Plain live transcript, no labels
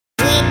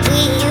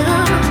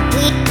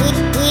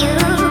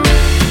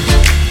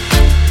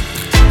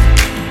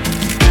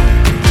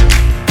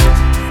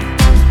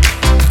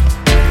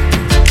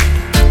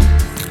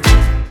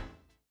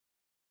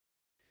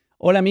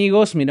Hola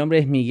amigos, mi nombre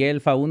es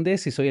Miguel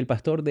Faúndez y soy el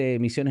pastor de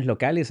misiones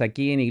locales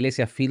aquí en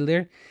Iglesia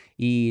Fielder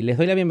y les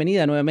doy la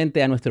bienvenida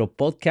nuevamente a nuestro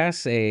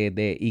podcast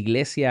de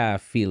Iglesia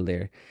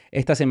Fielder.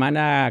 Esta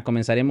semana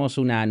comenzaremos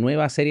una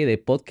nueva serie de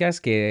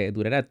podcasts que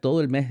durará todo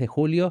el mes de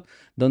julio,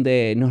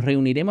 donde nos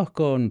reuniremos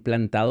con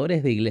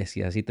plantadores de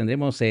iglesias y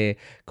tendremos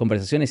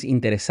conversaciones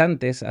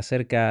interesantes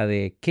acerca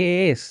de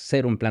qué es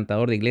ser un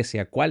plantador de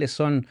iglesia, cuáles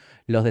son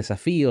los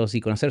desafíos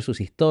y conocer sus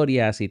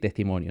historias y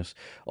testimonios.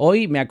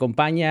 Hoy me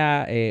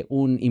acompaña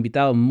un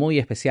invitado muy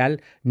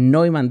especial,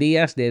 Noeman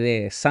Díaz,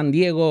 de San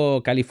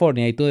Diego,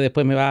 California, y tú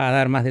después me vas a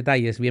dar más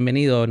detalles.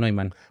 Bienvenido,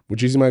 Noeman.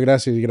 Muchísimas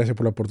gracias y gracias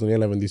por la oportunidad y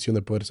la bendición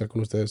de poder estar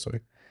con ustedes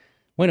hoy.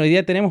 Bueno, hoy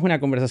día tenemos una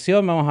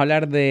conversación, vamos a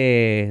hablar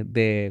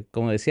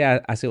como decía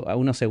hace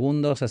unos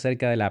segundos,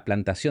 acerca de la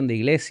plantación de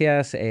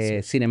iglesias.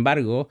 Sí. Sin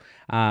embargo,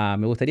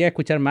 me gustaría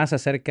escuchar más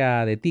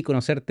acerca de ti,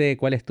 conocerte,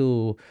 cuál es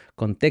tu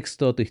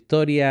contexto, tu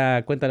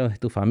historia, cuéntanos de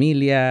tu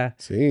familia.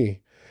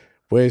 Sí.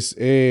 Pues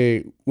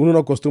uno no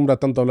acostumbra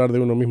tanto a hablar de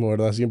uno mismo,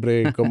 ¿verdad?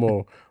 Siempre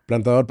como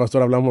plantador,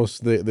 pastor,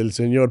 hablamos del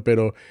Señor,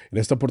 pero en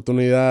esta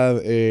oportunidad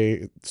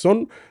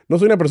no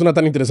soy una persona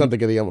tan interesante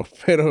que digamos,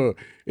 pero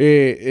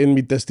en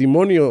mi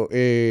testimonio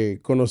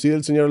conocí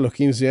del Señor a los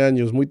 15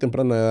 años, muy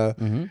temprana edad.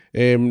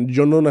 Ujú,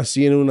 Yo no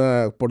nací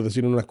por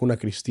decir, en una cuna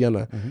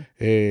cristiana.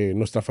 ujú,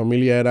 Nuestra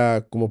familia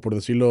era, como por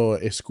decirlo,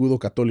 escudo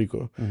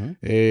católico, ujú.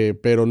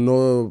 pero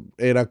no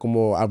era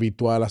como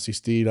habitual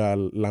asistir a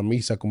la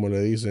misa, como le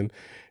dicen.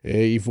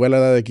 Y fue a la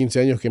edad de 15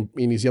 años que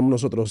iniciamos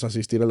nosotros a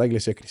asistir a la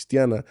iglesia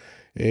cristiana.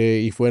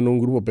 Y fue en un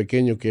grupo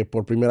pequeño que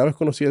por primera vez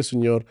conocí al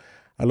Señor.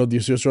 A los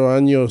 18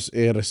 años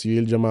recibí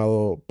el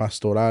llamado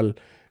pastoral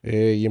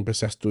y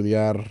empecé a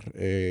estudiar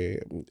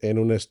en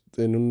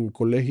un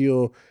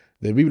colegio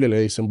de Biblia,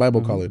 le dicen Bible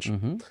Ujú, College.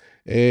 ujú.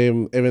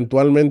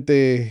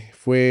 Eventualmente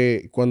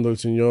fue cuando el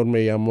Señor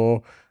me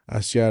llamó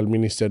hacia el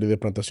ministerio de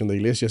plantación de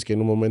iglesias, que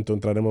en un momento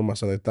entraremos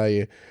más a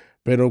detalle.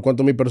 Pero en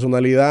cuanto a mi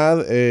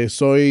personalidad,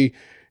 soy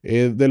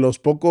de los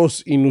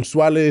pocos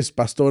inusuales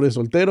pastores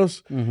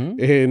solteros. Ujú.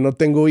 No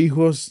tengo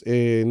hijos,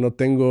 no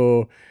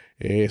tengo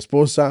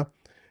esposa.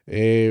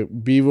 Que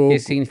Vivo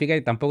significa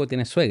que tampoco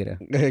tienes suegra.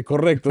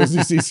 Correcto,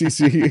 sí, sí, sí,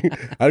 sí.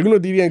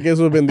 Algunos dirían que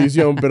eso es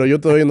bendición, pero yo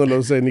todavía no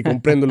lo sé ni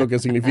comprendo lo que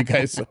significa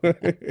eso.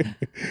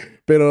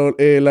 Pero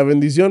la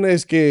bendición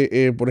es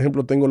que, por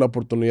ejemplo, tengo la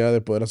oportunidad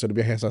de poder hacer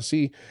viajes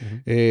así,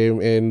 Ujú,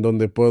 en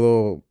donde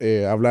puedo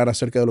hablar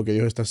acerca de lo que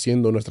Dios está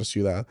haciendo en nuestra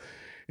ciudad.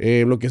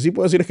 Lo que sí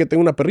puedo decir es que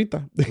tengo una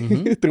perrita.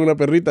 ujú. Tengo una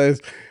perrita,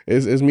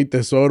 es mi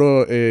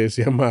tesoro, se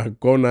llama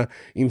Kona,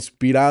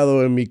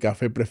 inspirado en mi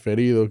café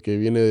preferido que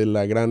viene de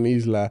la gran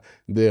isla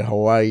de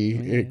Hawái,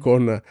 Mira.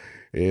 Kona.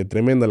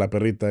 Tremenda la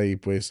perrita y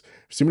pues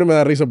siempre me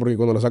da risa porque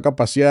cuando la saca a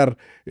pasear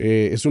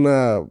es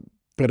una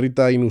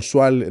perrita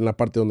inusual en la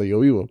parte donde yo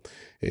vivo.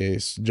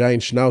 Es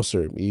Giant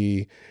Schnauzer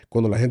y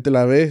cuando la gente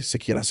la ve se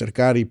quiere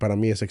acercar y para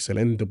mí es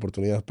excelente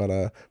oportunidad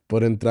para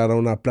poder entrar a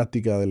una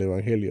plática del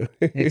evangelio.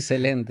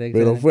 Excelente, Pero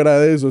excelente. fuera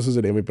de eso, esa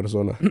sería mi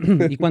persona.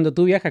 Y cuando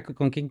tú viajas,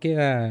 ¿con quién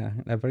queda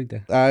la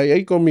perrita?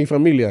 Ahí con mi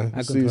familia,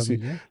 Ah, con tu sí, sí.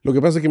 familia. Lo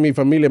que pasa es que mi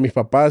familia, mis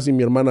papás y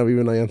mi hermana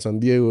viven allá en San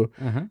Diego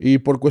Ajá. y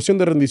por cuestión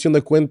de rendición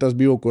de cuentas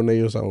vivo con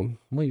ellos aún.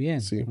 Muy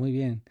bien, Sí. muy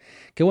bien.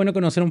 Qué bueno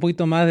conocer un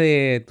poquito más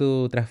de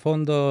tu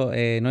trasfondo,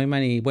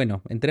 Neumann. Y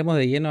bueno, entremos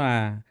de lleno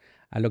a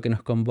lo que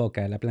nos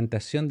convoca, la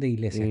plantación de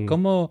iglesias. Mm.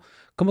 ¿Cómo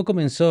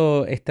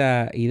comenzó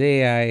esta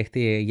idea,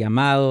 este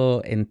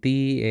llamado en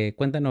ti?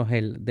 Cuéntanos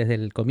desde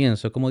el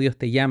comienzo, cómo Dios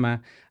te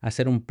llama a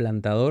ser un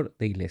plantador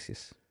de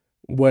iglesias.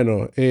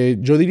 Bueno,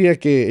 yo diría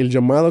que el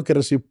llamado que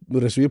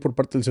recibí por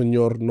parte del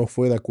Señor no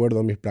fue de acuerdo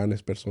a mis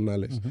planes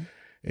personales,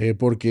 Ujú,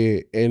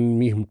 porque en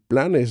mis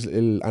planes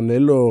el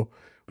anhelo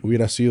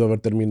hubiera sido haber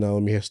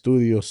terminado mis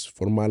estudios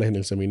formales en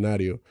el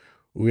seminario,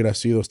 hubiera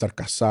sido estar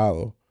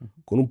casado, ujú,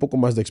 con un poco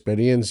más de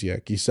experiencia,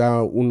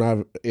 quizá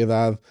una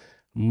edad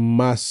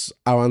más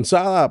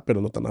avanzada,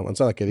 pero no tan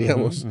avanzada que ujú,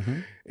 digamos.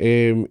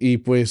 ujú. Y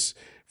pues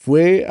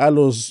fue a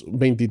los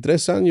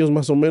 23 años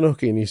más o menos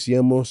que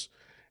iniciamos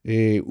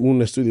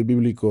un estudio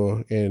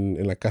bíblico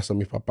en la casa de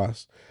mis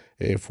papás.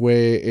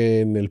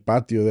 Fue en el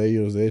patio de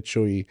ellos, de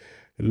hecho, y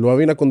lo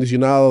habían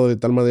acondicionado de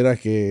tal manera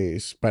que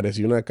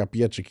parecía una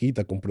capilla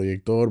chiquita con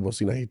proyector,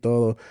 bocinas y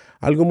todo.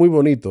 Algo muy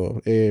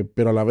bonito,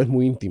 pero a la vez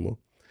muy íntimo.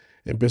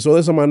 Empezó de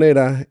esa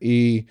manera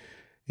y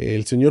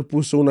el Señor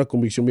puso una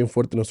convicción bien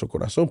fuerte en nuestro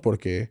corazón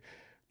porque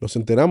nos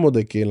enteramos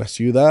de que en la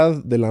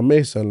ciudad de la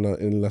mesa,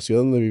 en la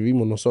ciudad donde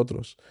vivimos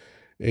nosotros,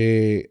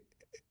 eh,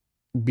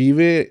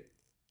 vive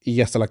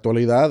y hasta la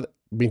actualidad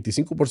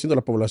 25% de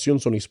la población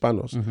son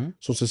hispanos. Ujú,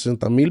 Son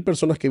 60,000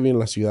 personas que viven en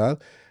la ciudad,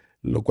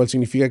 lo cual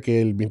significa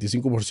que el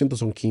 25%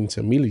 son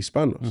 15,000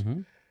 hispanos.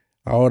 ujú.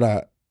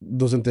 Ahora,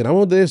 nos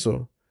enteramos de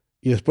eso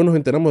y después nos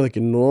enteramos de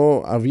que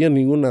no había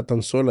ninguna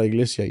tan sola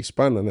iglesia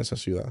hispana en esa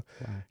ciudad,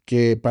 Wow.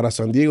 que para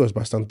San Diego es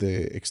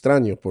bastante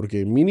extraño,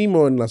 porque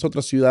mínimo en las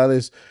otras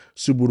ciudades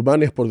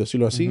suburbanas, por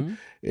decirlo así,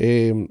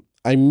 Ujú,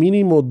 hay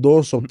mínimo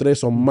dos o ujú,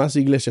 tres o ujú. más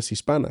iglesias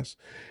hispanas.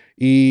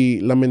 Y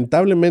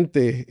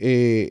lamentablemente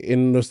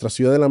en nuestra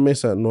ciudad de la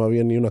Mesa no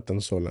había ni una tan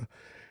sola.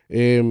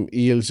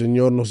 Y el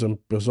Señor nos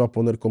empezó a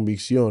poner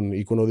convicción.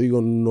 Y cuando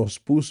digo nos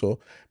puso,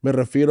 me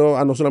refiero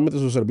a no solamente a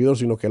su servidor,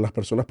 sino que a las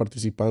personas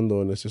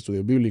participando en ese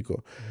estudio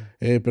bíblico.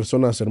 Ujú.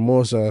 Personas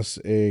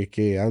hermosas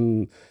que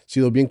han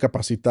sido bien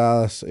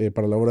capacitadas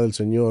para la obra del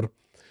Señor.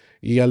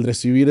 Y al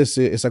recibir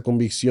esa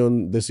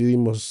convicción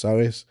decidimos,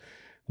 ¿sabes?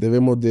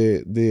 Debemos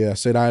de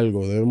hacer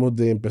algo, debemos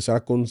de empezar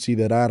a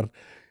considerar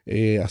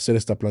hacer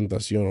esta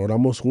plantación.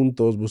 Oramos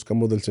juntos,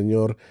 buscamos del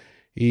Señor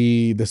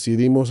y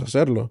decidimos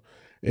hacerlo.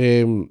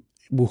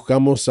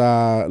 Buscamos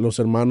a los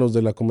hermanos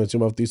de la Convención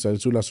Bautista del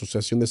Sur, la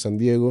Asociación de San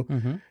Diego,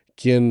 Ujú.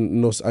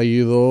 quien nos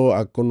ayudó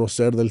a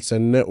conocer del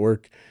Zen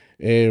Network.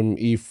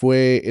 Y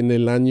fue en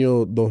el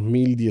año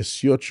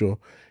 2018,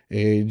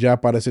 ya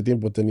para ese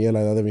tiempo tenía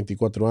la edad de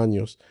 24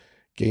 años,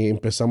 que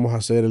empezamos a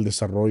hacer el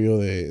desarrollo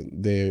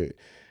de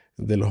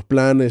los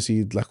planes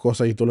y las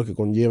cosas y todo lo que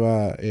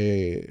conlleva,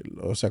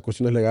 o sea,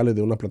 cuestiones legales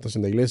de una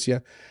plantación de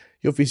iglesia.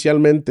 Y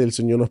oficialmente el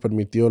Señor nos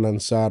permitió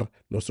lanzar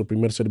nuestro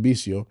primer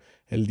servicio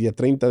el día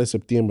 30 de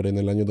septiembre en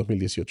el año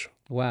 2018.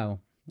 Wow,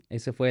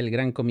 ese fue el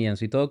gran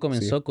comienzo. Y todo Sí,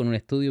 comenzó con un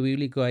estudio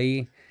bíblico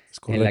ahí es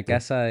en la correcto.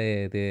 casa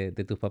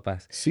de tus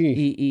papás. Sí.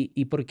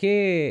 ¿Y por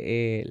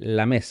qué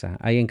la mesa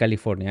ahí en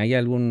California? ¿Hay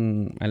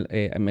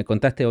me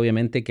contaste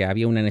obviamente que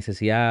había una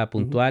necesidad Ujú.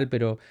 puntual,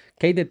 pero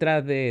 ¿qué hay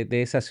detrás de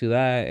esa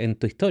ciudad en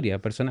tu historia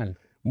personal?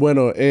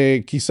 Bueno,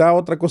 quizá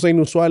otra cosa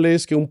inusual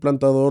es que un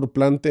plantador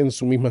plante en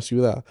su misma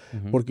ciudad,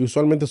 Ujú, porque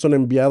usualmente son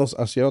enviados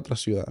hacia otra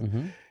ciudad.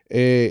 ujú,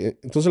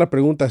 Entonces la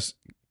pregunta es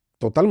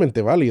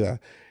totalmente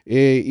válida.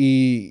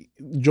 Y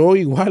yo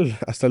igual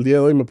hasta el día de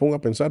hoy me pongo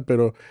a pensar,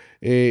 pero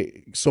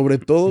sobre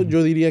todo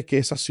yo diría que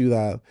esa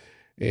ciudad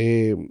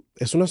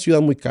es una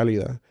ciudad muy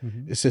cálida.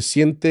 ujú, Se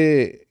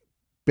siente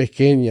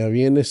pequeña,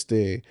 bien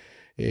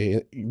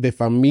de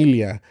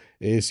familia.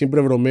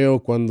 Siempre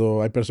bromeo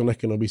cuando hay personas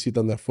que nos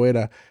visitan de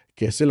afuera,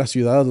 que esa es la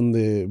ciudad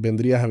donde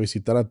vendrías a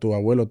visitar a tu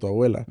abuelo o tu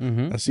abuela.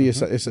 ujú, Así,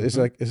 ujú,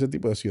 ujú, ese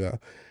tipo de ciudad.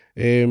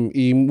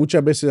 Y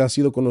muchas veces ha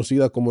sido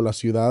conocida como la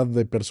ciudad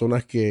de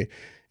personas que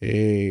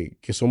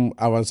son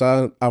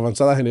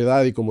avanzadas en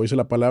edad y como dice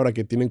la palabra,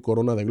 que tienen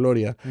corona de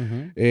gloria.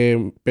 ujú,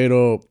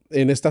 Pero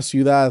en esta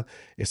ciudad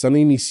están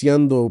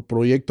iniciando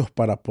proyectos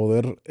para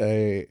poder,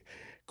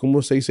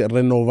 ¿cómo se dice?,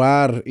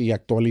 renovar y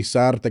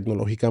actualizar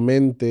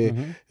tecnológicamente,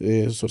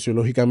 ujú.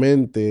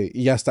 sociológicamente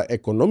y hasta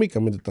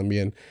económicamente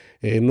también.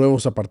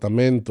 Nuevos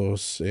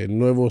apartamentos,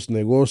 nuevos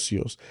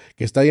negocios,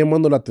 que está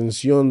llamando la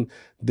atención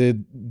de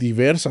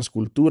diversas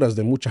culturas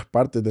de muchas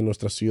partes de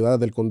nuestra ciudad,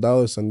 del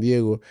condado de San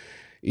Diego.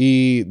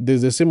 Y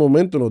desde ese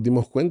momento nos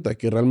dimos cuenta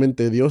que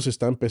realmente Dios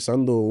está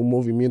empezando un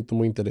movimiento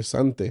muy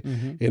interesante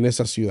Ujú. en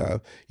esa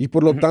ciudad. Y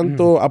por lo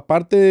tanto,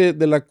 aparte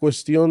de la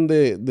cuestión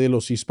de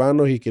los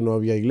hispanos y que no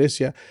había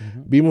iglesia,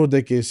 Ujú. vimos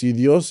de que si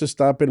Dios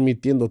está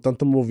permitiendo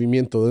tanto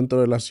movimiento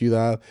dentro de la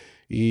ciudad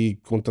y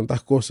con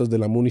tantas cosas de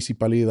la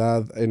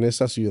municipalidad en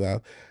esa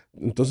ciudad,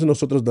 entonces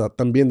nosotros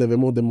también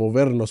debemos de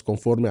movernos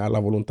conforme a la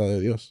voluntad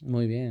de Dios.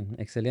 Muy bien,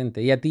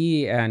 excelente. Y a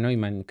ti,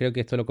 Neumann, creo que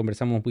esto lo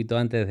conversamos un poquito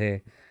antes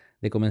de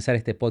comenzar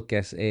este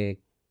podcast.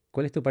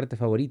 ¿Cuál es tu parte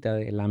favorita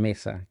de la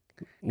mesa,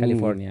 Mm,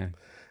 California?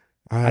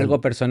 ah,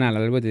 Algo personal,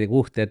 algo que te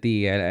guste a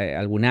ti,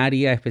 algún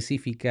área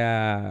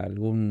específica,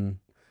 algún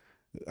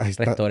ahí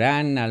está.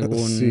 restaurante,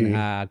 algún Sí,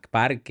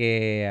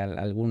 parque,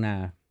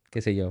 alguna,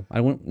 qué sé yo.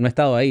 No he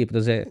estado ahí,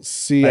 entonces,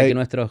 sí, para que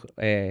nuestros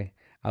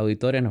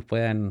auditores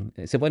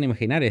se puedan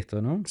imaginar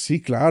esto, ¿no?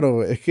 sí,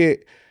 claro. Es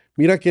que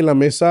mira que la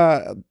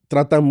mesa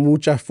trata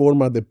muchas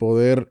formas de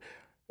poder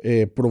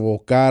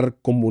provocar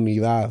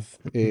comunidad,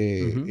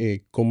 Ujú,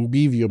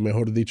 convivio,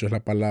 mejor dicho, es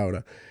la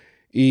palabra.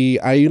 Y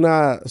hay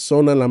una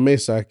zona en la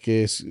mesa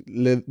que es,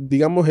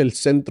 digamos, el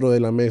centro de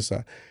la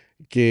mesa,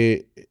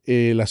 que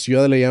la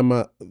ciudad le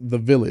llama The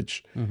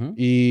Village. ujú,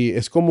 Y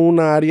es como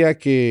una área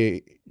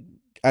que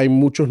hay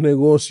muchos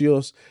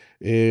negocios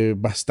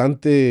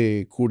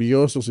bastante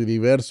curiosos y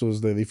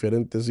diversos de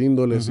diferentes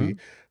índoles y ujú,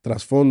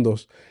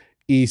 trasfondos.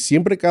 Y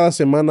siempre cada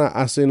semana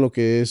hacen lo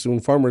que es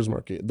un farmers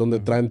market, donde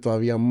ujú, traen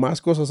todavía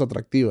más cosas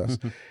atractivas.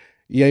 ujú,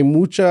 Y hay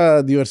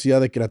mucha diversidad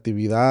de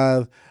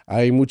creatividad,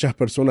 hay muchas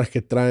personas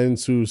que traen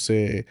sus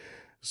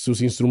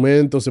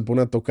instrumentos, se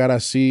ponen a tocar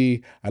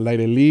así al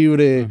aire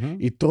libre ujú.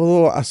 y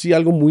todo así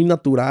algo muy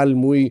natural,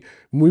 muy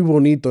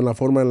bonito en la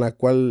forma en la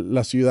cual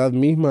la ciudad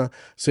misma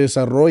se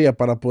desarrolla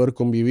para poder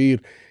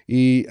convivir.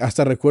 Y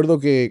hasta recuerdo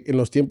que en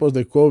los tiempos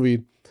de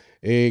COVID,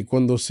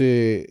 cuando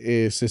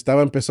se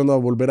estaba empezando a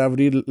volver a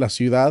abrir la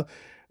ciudad,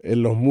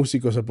 los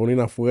músicos se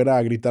ponían afuera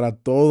a gritar a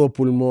todo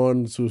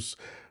pulmón sus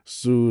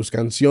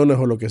canciones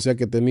o lo que sea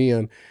que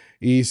tenían.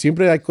 Y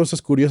siempre hay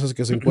cosas curiosas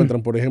que se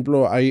encuentran. Por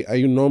ejemplo,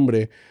 hay un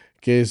hombre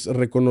que es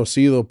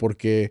reconocido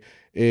porque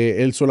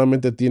él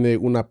solamente tiene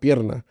una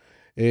pierna.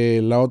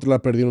 La otra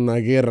la perdió en una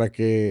guerra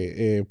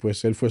que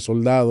pues él fue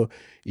soldado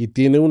y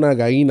tiene una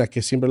gallina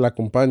que siempre la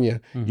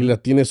acompaña y Ujú. la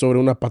tiene sobre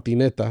una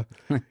patineta.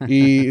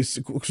 Y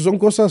son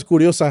cosas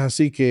curiosas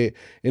así que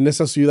en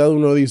esa ciudad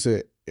uno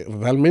dice,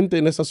 realmente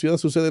en esa ciudad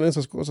suceden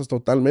esas cosas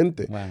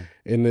totalmente. Wow.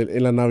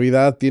 En la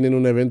Navidad tienen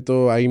un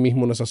evento ahí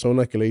mismo en esa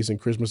zona que le dicen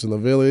Christmas in the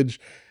Village.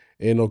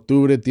 En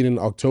octubre tienen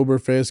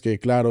Oktoberfest, que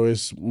claro,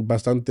 es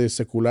bastante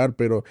secular,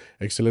 pero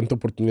excelente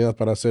oportunidad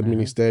para hacer Ajá.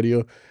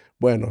 ministerio.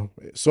 Bueno,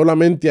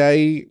 solamente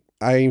hay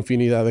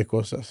infinidad de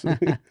cosas.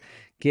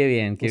 Qué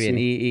bien, qué bien.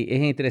 Sí, Y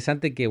es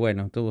interesante que,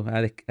 bueno, tú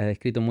has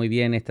descrito muy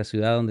bien esta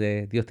ciudad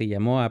donde Dios te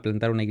llamó a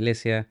plantar una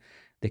iglesia.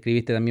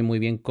 Describiste también muy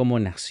bien cómo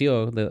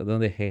nació, de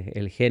dónde es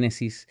el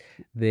génesis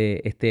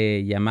de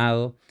este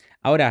llamado.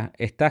 Ahora,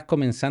 estás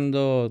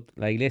comenzando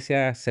la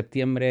iglesia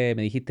septiembre,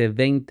 me dijiste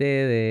 20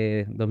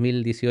 de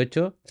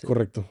 2018.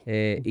 correcto.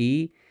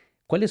 ¿Y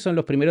cuáles son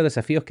los primeros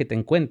desafíos que te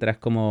encuentras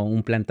como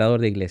un plantador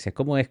de iglesias?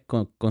 ¿Cómo es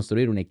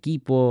construir un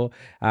equipo,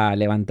 a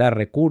levantar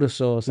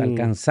recursos, Mm.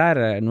 alcanzar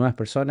a nuevas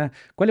personas?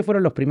 ¿Cuáles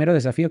fueron los primeros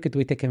desafíos que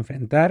tuviste que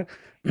enfrentar,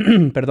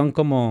 perdón,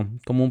 como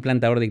un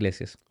plantador de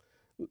iglesias?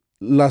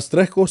 Las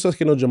tres cosas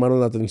que nos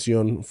llamaron la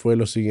atención fue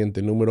lo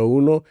siguiente. Número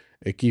uno,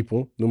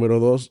 equipo. Número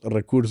dos,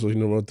 recursos. Y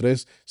número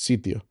tres,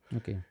 sitio.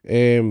 Ok.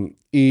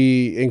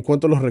 Y en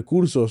cuanto a los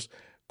recursos,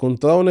 con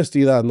toda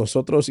honestidad,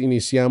 nosotros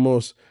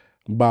iniciamos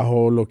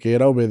bajo lo que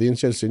era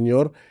obediencia al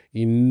Señor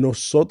y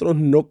nosotros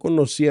no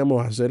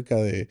conocíamos acerca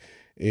de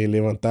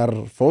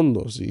levantar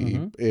fondos y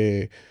Ujú,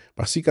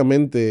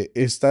 básicamente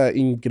esta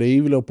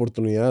increíble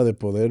oportunidad de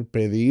poder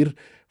pedir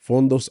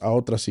fondos a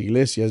otras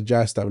iglesias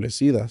ya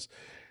establecidas.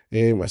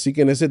 Así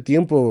que en ese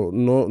tiempo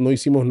no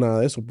hicimos nada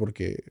de eso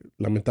porque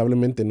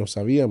lamentablemente no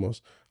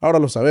sabíamos. Ahora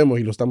lo sabemos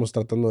y lo estamos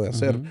tratando de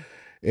hacer.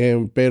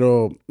 ujú,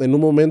 Pero en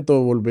un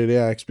momento volveré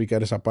a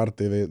explicar esa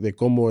parte de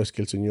cómo es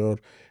que el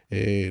Señor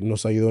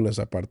nos ayudó en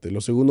esa parte.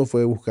 Lo segundo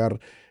fue buscar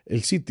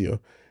el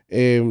sitio.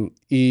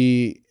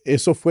 Y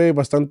eso fue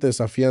bastante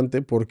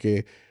desafiante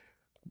porque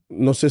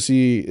no sé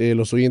si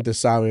los oyentes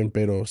saben,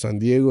 pero San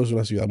Diego es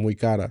una ciudad muy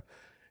cara.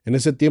 En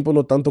ese tiempo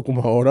no tanto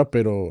como ahora,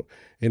 pero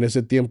en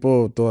ese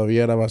tiempo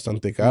todavía era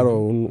bastante caro.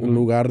 ujú, Un ujú.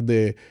 lugar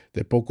de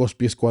pocos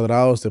pies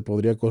cuadrados te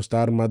podría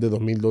costar más de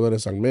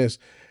 $2,000 al mes,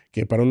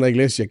 que para una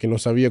iglesia que no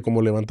sabía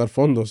cómo levantar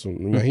fondos,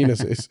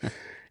 imagínense,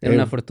 Era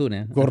una eh,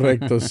 fortuna.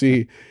 correcto,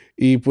 sí.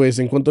 Y pues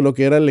en cuanto a lo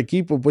que era el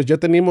equipo, pues ya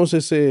teníamos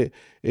ese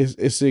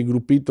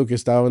grupito que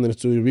estaba en el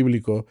estudio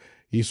bíblico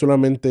y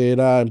solamente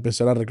era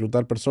empezar a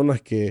reclutar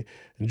personas que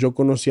yo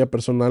conocía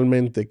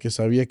personalmente, que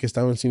sabía que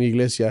estaban sin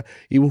iglesia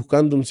y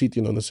buscando un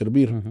sitio en donde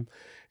servir. Ujú,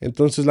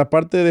 Entonces, la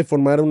parte de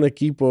formar un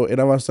equipo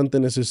era bastante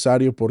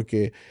necesario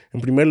porque, en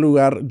primer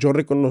lugar, yo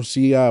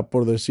reconocía,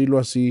 por decirlo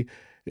así,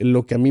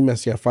 lo que a mí me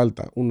hacía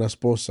falta, una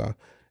esposa,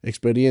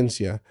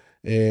 experiencia.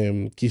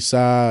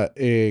 Quizá,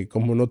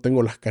 como no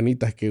tengo las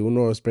canitas que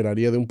uno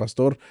esperaría de un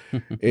pastor,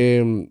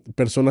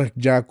 personas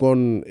ya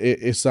con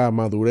esa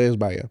madurez,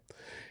 vaya.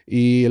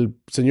 Y el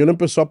Señor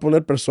empezó a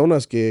poner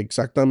personas que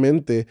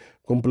exactamente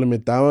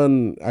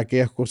complementaban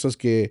aquellas cosas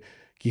que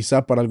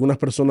quizá para algunas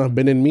personas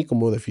ven en mí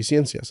como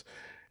deficiencias.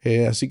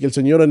 Así que el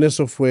Señor en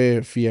eso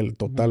fue fiel ujú,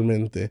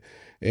 totalmente.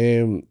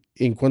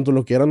 En cuanto a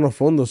lo que eran los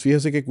fondos,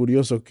 fíjese qué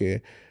curioso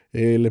que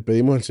le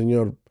pedimos al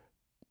Señor,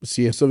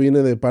 si eso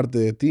viene de parte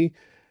de ti,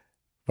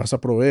 vas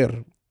a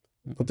proveer.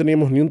 No ujú,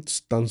 teníamos ni un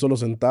tan solo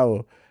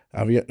centavo.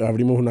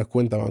 Abrimos una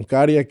cuenta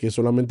bancaria que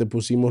solamente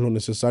pusimos lo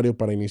necesario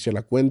para iniciar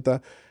la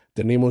cuenta.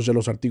 Teníamos ya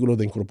los artículos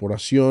de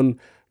incorporación,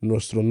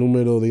 nuestro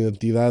número de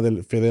identidad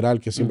del federal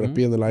que siempre ujú,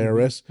 piden el ujú,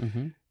 IRS.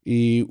 ujú.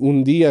 Y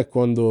un día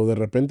cuando de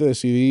repente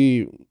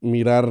decidí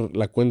mirar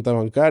la cuenta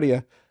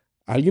bancaria,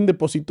 alguien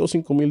depositó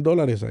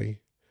 $5,000 ahí.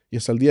 Y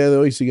hasta el día de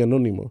hoy sigue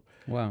anónimo.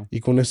 Wow. Y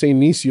con ese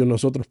inicio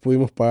nosotros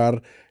pudimos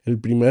pagar el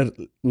primer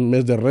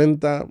mes de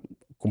renta,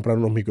 comprar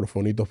unos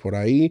microfonitos por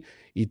ahí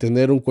y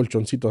tener un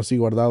colchoncito así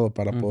guardado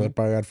para poder Ujú,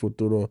 pagar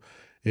futuros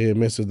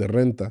meses de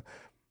renta.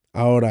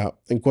 Ahora,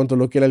 en cuanto a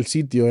lo que era el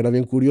sitio, era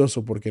bien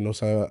curioso porque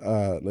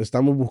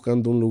estamos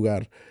buscando un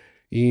lugar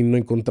y no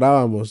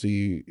encontrábamos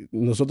y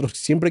nosotros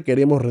siempre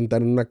queríamos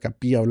rentar en una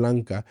capilla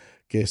blanca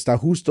que está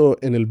justo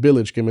en el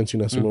village que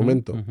mencioné hace un ujú,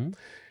 momento. ujú,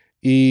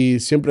 Y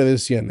siempre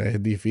decían,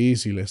 es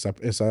difícil,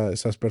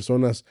 esas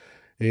personas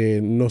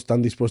no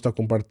están dispuestas a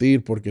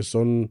compartir porque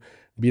son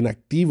bien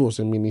activos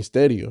en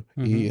ministerio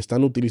y ujú,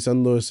 están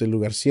utilizando ese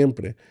lugar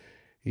siempre.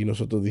 Y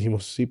nosotros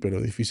dijimos, sí, pero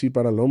difícil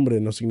para el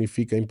hombre no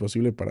significa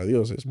imposible para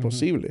Dios, es ujú,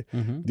 posible,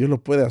 ujú, Dios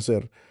lo puede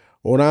hacer.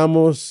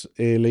 Oramos,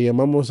 le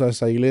llamamos a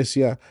esa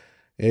iglesia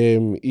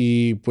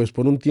y pues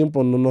por un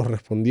tiempo no nos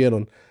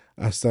respondieron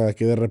hasta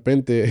que de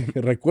repente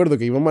recuerdo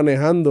que iba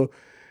manejando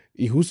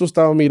y justo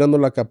estaba mirando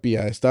la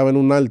capilla, estaba en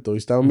un alto y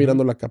estaba ujú,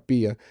 mirando la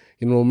capilla.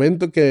 Y en el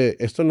momento que,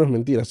 esto no es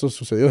mentira, esto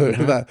sucedió de ajá,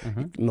 verdad, y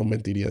ajá. no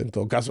mentiría en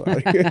todo caso.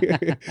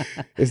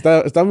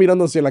 Estaba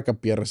mirando hacia la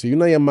capilla, recibí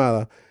una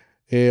llamada.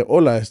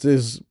 Hola, este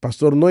es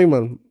Pastor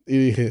Noeman. Y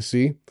dije,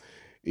 sí.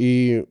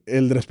 Y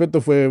el respeto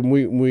fue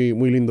muy, muy,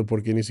 muy lindo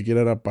porque ni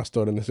siquiera era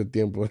pastor en ese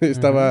tiempo, Ajá,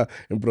 estaba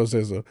en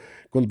proceso.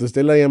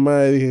 Contesté la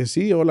llamada y dije,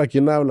 sí, hola,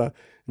 ¿quién habla?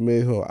 Y me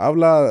dijo,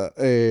 habla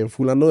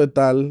fulano de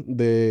tal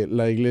de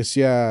la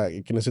iglesia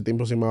que en ese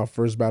tiempo se llamaba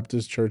First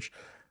Baptist Church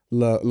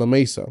La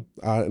Mesa.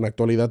 En la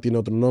actualidad tiene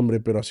otro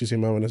nombre, pero así se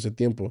llamaba en ese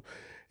tiempo.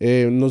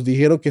 Nos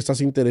dijeron que estás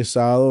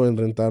interesado en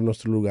rentar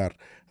nuestro lugar.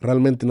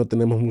 Realmente no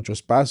tenemos mucho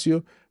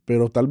espacio,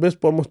 pero tal vez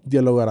podamos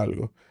dialogar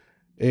algo.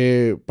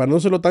 Para no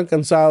serlo tan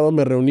cansado,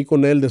 me reuní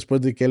con él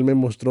después de que él me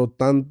mostró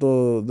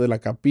tanto de la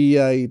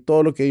capilla y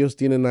todo lo que ellos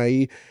tienen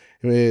ahí,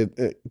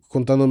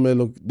 contándome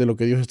de lo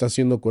que Dios está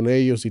haciendo con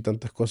ellos y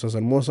tantas cosas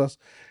hermosas.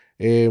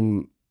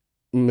 Em,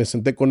 Me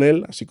senté con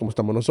él, así como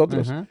estamos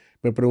nosotros. Ajá.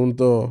 Me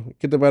preguntó,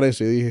 ¿qué te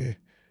parece? Y dije,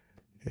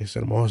 es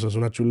hermoso, es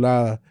una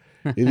chulada.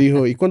 Y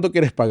dijo, ¿y cuánto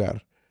quieres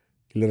pagar?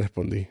 Y le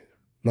respondí,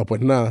 no,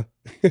 pues nada.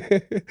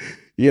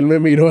 Y él me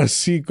miró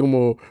así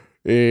como,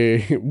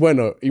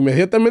 bueno,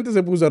 inmediatamente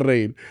se puso a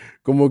reír,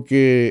 como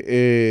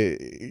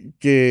que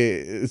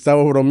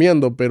estaba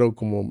bromeando, pero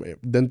como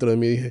dentro de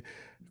mí dije,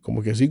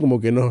 como que sí, como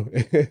que no.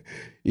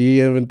 Y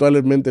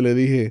eventualmente le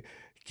dije,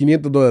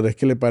 $500,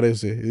 ¿qué le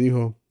parece? Y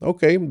dijo,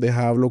 ok,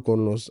 deja hablo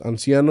con los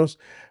ancianos,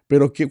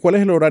 pero ¿cuál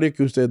es el horario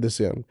que ustedes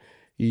desean?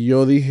 Y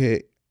yo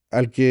dije,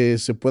 al que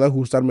se pueda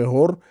ajustar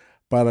mejor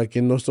para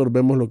que no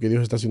estorbemos lo que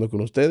Dios está haciendo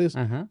con ustedes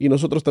Ajá. y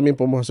nosotros también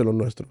podemos hacer lo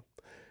nuestro.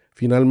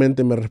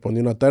 Finalmente me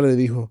respondió una tarde y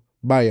dijo,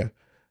 vaya,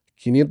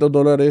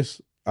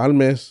 $500 al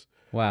mes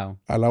Wow.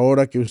 a la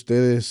hora que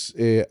ustedes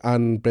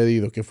han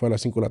pedido, que fue a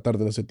las 5 de la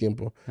tarde en ese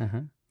tiempo.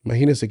 Ajá.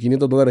 Imagínense,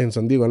 $500 en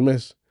San Diego al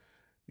mes,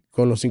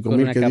 con los cinco Con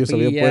mil una que Dios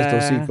había puesto,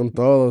 sí, capilla, con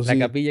todo, la sí,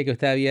 capilla que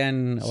ustedes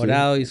habían sí,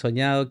 orado y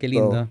soñado, qué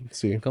todo, lindo.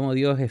 sí, Cómo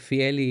Dios es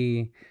fiel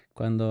y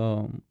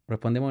cuando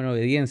respondemos en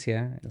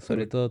obediencia,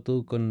 sobre correcto. todo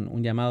tú con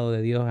un llamado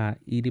de Dios a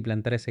ir y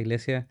plantar esa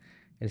iglesia,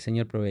 el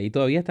Señor provee. ¿Y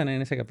todavía están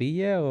en esa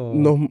capilla o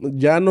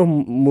Ya nos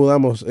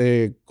mudamos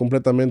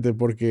completamente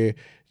porque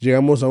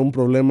llegamos a un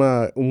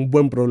problema, un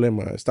buen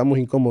problema. Estamos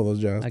incómodos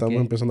ya, a estamos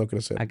qué? empezando a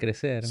crecer. A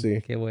crecer,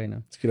 Sí, qué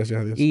bueno. sí,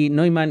 gracias a Dios. Y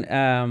Neumann,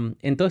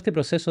 en todo este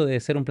proceso de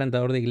ser un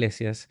plantador de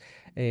iglesias,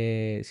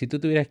 si tú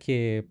tuvieras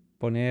que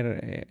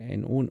poner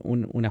en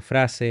una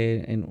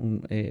frase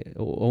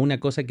o una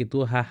cosa que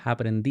tú has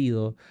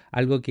aprendido,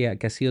 algo que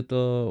ha sido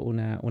todo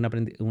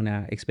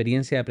una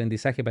experiencia de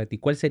aprendizaje para ti,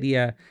 ¿cuál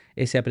sería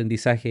ese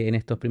aprendizaje en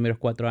estos primeros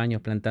 4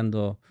 años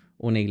plantando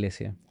una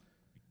iglesia?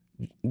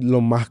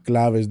 Lo más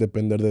clave es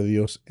depender de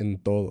Dios en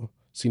todo,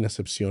 sin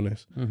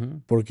excepciones,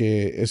 Ujú,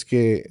 porque es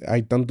que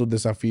hay tantos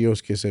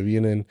desafíos que se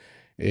vienen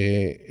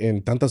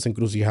en tantas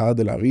encrucijadas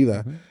de la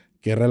vida, ujú,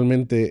 que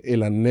realmente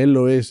el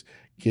anhelo es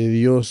que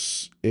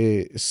Dios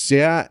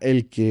sea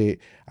el que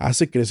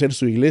hace crecer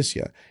su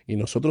iglesia y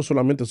nosotros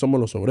solamente somos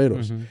los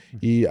obreros. ujú, ujú,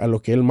 Y a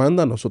lo que Él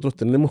manda, nosotros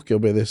tenemos que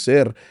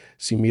obedecer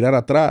sin mirar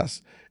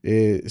atrás,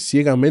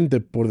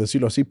 ciegamente, por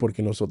decirlo así,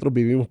 porque nosotros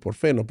vivimos por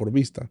fe, no por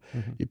vista.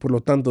 ujú. Y por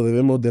lo tanto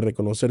debemos de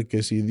reconocer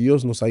que si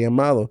Dios nos ha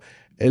llamado,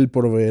 Él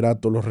proveerá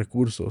todos los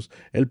recursos,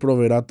 Él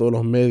proveerá todos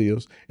los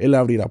medios, Él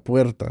abrirá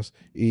puertas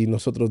y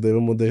nosotros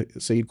debemos de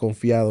seguir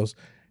confiados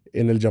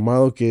en el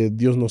llamado que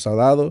Dios nos ha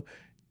dado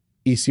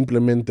y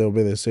simplemente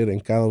obedecer en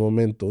cada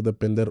momento,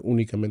 depender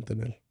únicamente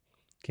en Él.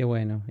 Qué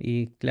bueno.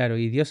 Y claro,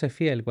 y Dios es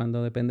fiel.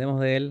 Cuando dependemos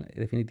de Él,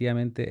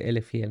 definitivamente Él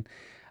es fiel.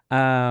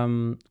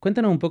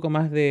 Cuéntanos un poco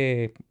más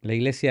de la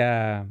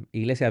iglesia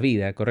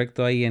Vida,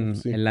 ¿correcto? Ahí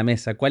Sí. en la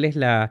mesa. ¿Cuál es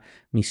la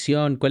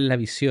misión? ¿Cuál es la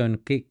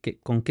visión?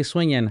 ¿Con qué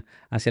sueñan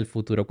hacia el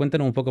futuro?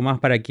 Cuéntanos un poco más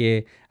para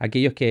que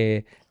aquellos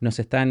que nos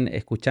están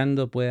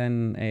escuchando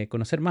puedan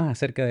conocer más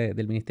acerca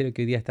del ministerio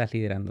que hoy día estás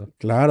liderando.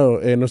 Claro,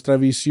 nuestra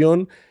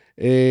visión,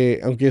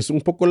 aunque es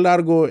un poco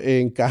largo,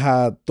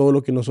 encaja todo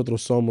lo que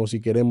nosotros somos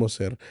y queremos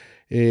ser.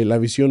 La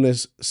visión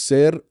es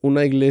ser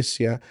una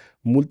iglesia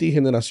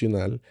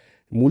multigeneracional,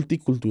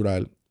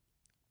 multicultural.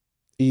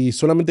 Y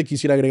solamente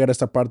quisiera agregar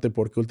esta parte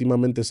porque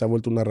últimamente se ha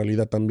vuelto una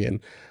realidad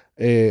también.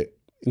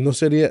 No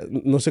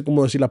sé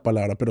cómo decir la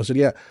palabra, pero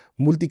sería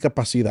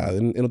multicapacidad.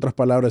 En otras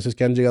palabras, es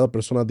que han llegado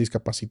personas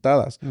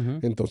discapacitadas. Ujú,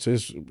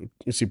 Entonces,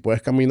 si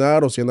puedes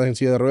caminar o si andas en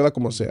silla de rueda,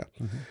 como ujú, sea.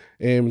 ujú,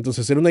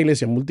 Entonces, ser una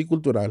iglesia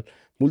multicultural,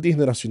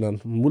 multigeneracional,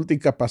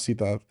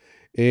 multicapacidad,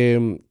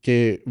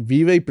 que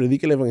vive y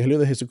predique el Evangelio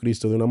de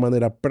Jesucristo de una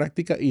manera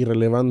práctica y ujú,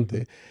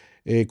 relevante,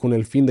 con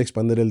el fin de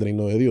expandir el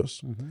reino de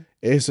Dios. ujú,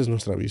 Esa es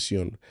nuestra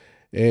visión.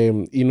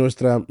 Y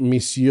nuestra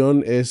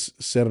misión es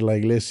ser la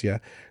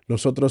iglesia.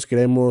 Nosotros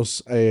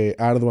creemos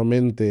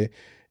arduamente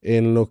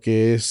en lo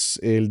que es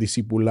el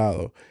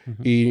discipulado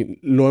ujú, y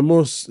lo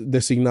hemos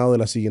designado de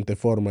la siguiente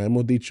forma.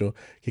 Hemos dicho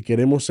que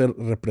queremos ser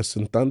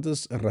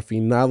representantes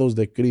refinados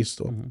de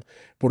Cristo. ujú,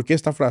 ¿Por qué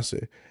esta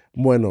frase?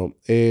 Bueno,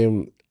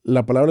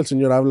 la palabra del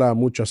Señor habla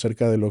mucho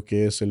acerca de lo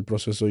que es el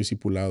proceso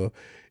discipulado.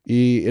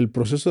 Y el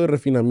proceso de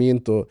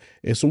refinamiento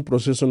es un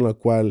proceso en el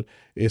cual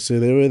se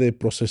debe de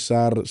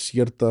procesar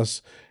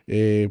ciertas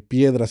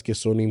piedras que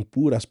son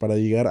impuras para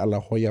llegar a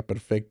la joya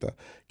perfecta,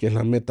 que es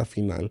la meta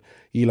final.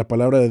 Y la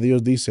palabra de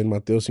Dios dice en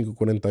Mateo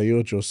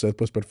 5:48, sed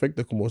pues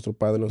perfectos como vuestro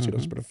Padre en los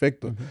cielos es ujú,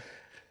 perfecto. ujú.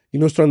 Y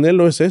nuestro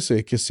anhelo es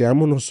ese, que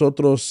seamos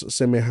nosotros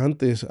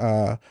semejantes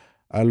a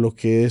lo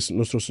que es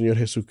nuestro Señor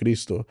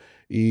Jesucristo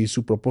y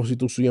su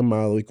propósito, su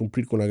llamado y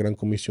cumplir con la gran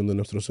comisión de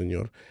nuestro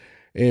Señor.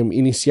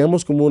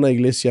 Iniciamos como una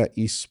iglesia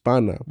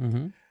hispana.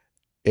 Ujú,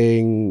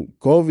 En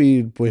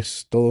COVID,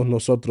 pues todos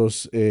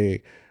nosotros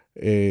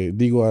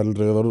digo,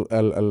 alrededor,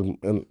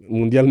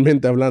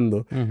 mundialmente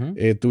hablando, Ujú.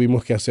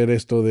 tuvimos que hacer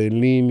esto de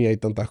en línea y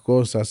tantas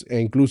cosas, e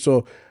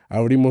incluso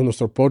abrimos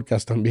nuestro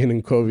podcast también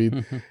en COVID.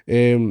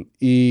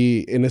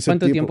 Y en ese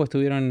 ¿Cuánto tiempo tiempo,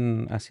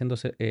 estuvieron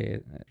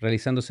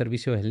realizando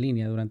servicios en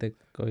línea durante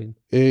COVID?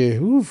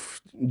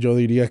 yo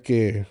diría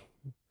que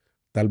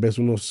tal vez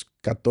unos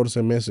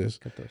 14 meses.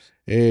 14.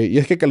 Y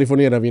es que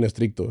California era bien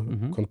estricto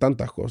Ujú. con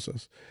tantas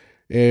cosas.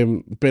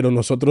 Pero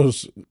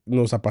nosotros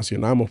nos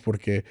apasionamos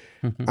porque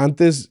Ujú.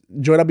 antes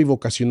yo era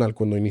bivocacional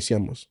cuando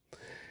iniciamos.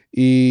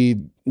 Y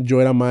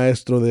yo era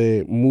maestro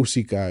de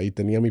música y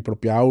tenía mi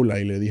propia aula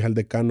y le dije al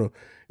decano,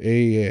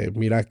 hey,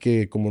 mira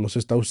que como no se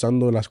está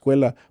usando la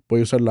escuela,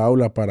 voy a usar la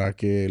aula para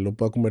que lo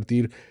pueda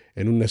convertir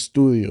en un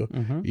estudio.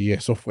 Ujú. Y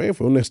eso fue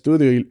un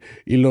estudio.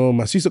 Y lo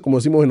macizo, como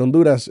decimos en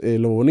Honduras,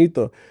 lo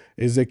bonito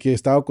es de que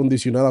estaba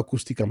acondicionado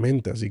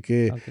acústicamente. Así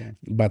que Ok.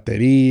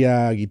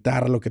 batería,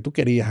 guitarra, lo que tú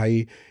querías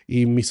ahí.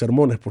 Y mis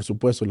sermones, por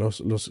supuesto,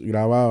 los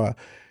grababa.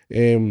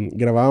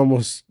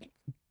 Grabábamos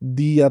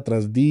día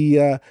tras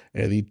día,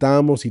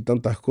 editamos y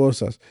tantas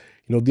cosas.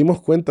 Y nos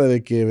dimos cuenta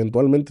de que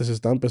eventualmente se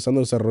estaba empezando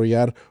a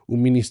desarrollar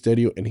un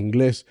ministerio en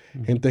inglés.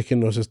 Ujú. Gente que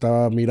nos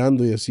estaba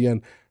mirando y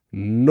decían,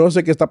 no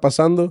sé qué está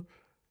pasando,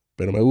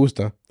 pero me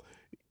gusta.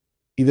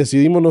 Y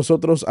decidimos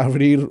nosotros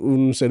abrir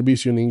un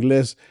servicio en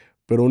inglés,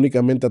 pero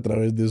únicamente a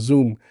través de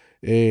Zoom.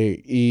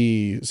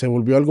 Y se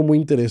volvió algo muy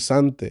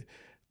interesante.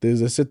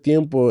 Desde ese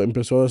tiempo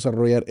empezó a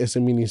desarrollar ese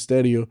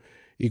ministerio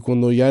y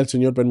cuando ya el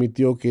Señor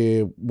permitió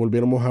que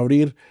volviéramos a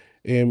abrir,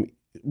 em,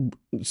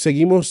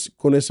 seguimos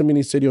con ese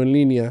ministerio en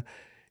línea.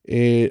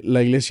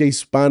 La iglesia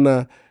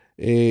hispana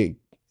eh,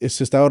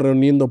 se estaba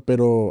reuniendo,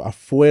 pero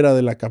afuera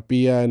de la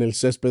capilla, en el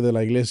césped de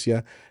la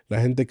iglesia,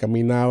 la gente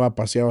caminaba,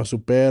 paseaba a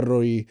su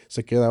perro y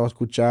se quedaba a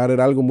escuchar.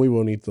 Era algo muy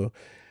bonito.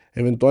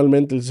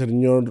 Eventualmente el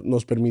Señor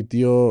nos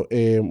permitió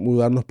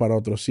mudarnos para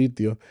otro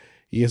sitio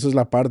y esa es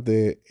la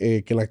parte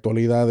que en la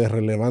actualidad es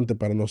relevante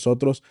para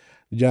nosotros.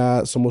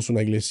 Ya somos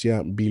una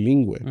iglesia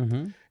bilingüe,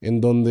 Ujú. en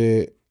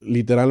donde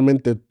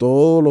literalmente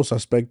todos los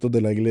aspectos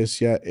de la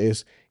iglesia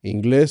es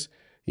inglés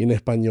y en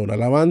español.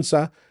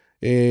 Alabanza,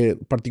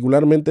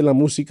 particularmente la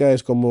música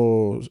es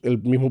como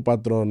el mismo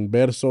patrón,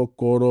 verso,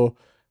 coro,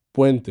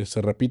 puente.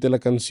 Se repite la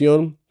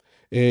canción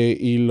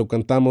y lo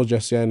cantamos ya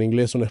sea en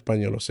inglés o en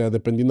español, o sea,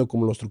 dependiendo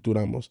cómo lo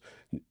estructuramos.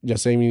 Ya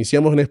sea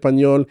iniciamos en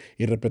español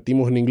y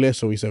repetimos en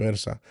inglés o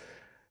viceversa.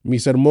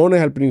 Mis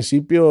sermones al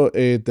principio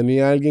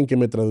tenía alguien que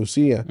me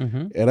traducía,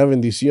 Ujú. era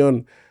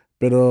bendición,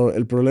 pero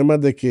el problema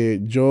es de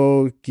que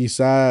yo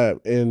quizá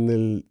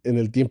en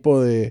el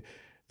tiempo de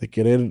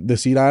querer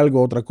decir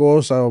algo, otra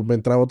cosa, o me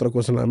entraba otra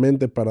cosa en la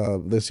mente para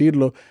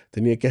decirlo,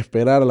 tenía que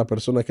esperar a la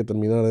persona que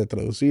terminara de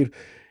traducir.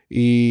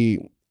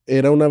 Y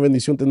era una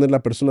bendición tener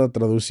la persona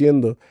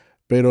traduciendo,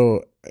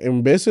 pero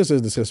en veces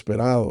es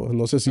desesperado.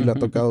 No sé si le ha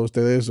tocado a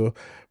usted eso,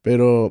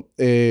 pero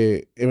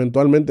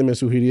eventualmente me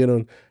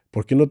sugirieron,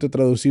 ¿por qué no te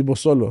traducís vos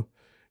solo?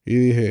 Y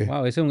dije,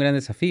 Wow, ese es un gran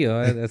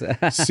desafío, ¿eh? O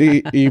sea,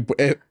 sí, y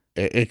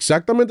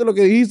exactamente lo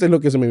que dijiste es lo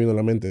que se me vino a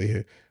la mente.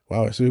 Dije,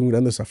 wow, eso es un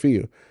gran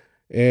desafío.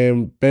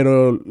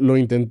 Pero lo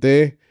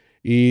intenté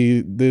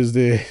y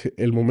desde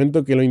el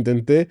momento que lo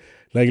intenté,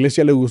 la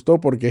iglesia le gustó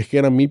porque es que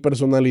era mi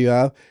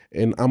personalidad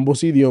en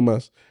ambos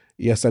idiomas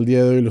y hasta el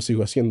día de hoy lo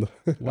sigo haciendo.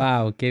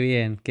 wow, qué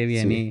bien, qué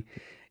bien. Sí, Y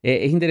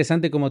es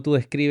interesante cómo tú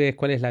describes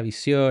cuál es la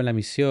visión, la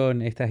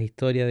misión, estas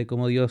historias de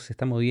cómo Dios se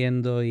está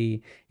moviendo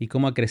y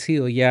cómo ha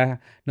crecido.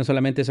 Ya no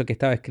solamente eso que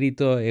estaba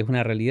escrito es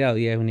una realidad,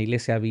 hoy día es una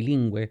iglesia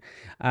bilingüe.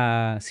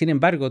 Sin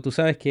embargo, tú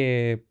sabes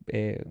que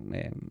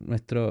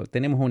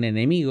tenemos un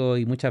enemigo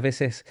y muchas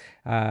veces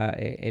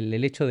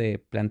el hecho de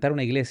plantar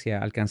una iglesia,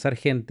 alcanzar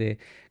gente,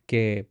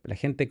 que la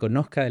gente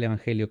conozca del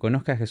Evangelio,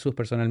 conozca a Jesús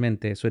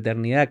personalmente, su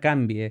eternidad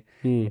cambie.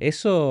 mm,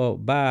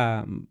 Eso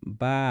va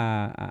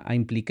a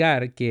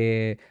implicar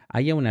que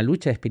haya una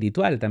lucha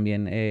espiritual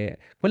también.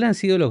 ¿Cuáles han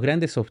sido los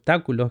grandes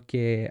obstáculos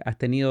que has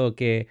tenido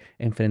que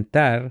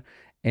enfrentar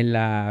en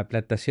la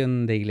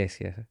plantación de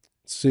iglesias?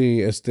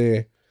 sí,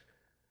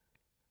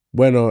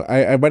 bueno,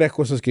 hay varias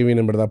cosas que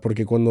vienen, ¿verdad?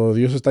 Porque cuando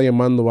Dios está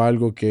llamando a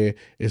algo que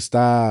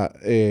está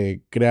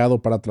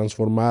creado para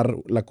transformar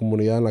la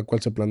comunidad en la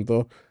cual se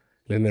plantó,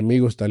 el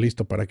enemigo está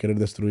listo para querer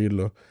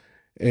destruirlo.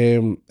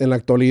 En la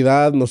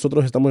actualidad,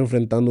 nosotros estamos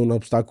enfrentando un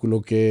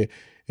obstáculo que,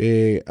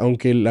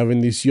 aunque la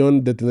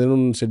bendición de tener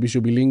un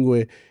servicio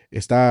bilingüe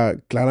está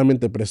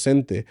claramente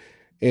presente,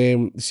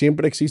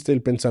 siempre existe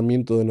el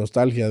pensamiento de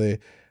nostalgia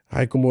de,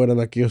 ay, cómo eran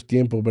aquellos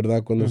tiempos,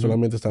 ¿verdad? Cuando Ujú,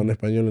 solamente estaba en ujú,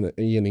 español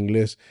y en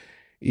inglés.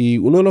 Y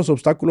uno de los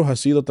obstáculos ha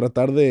sido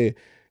tratar de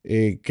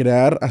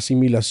crear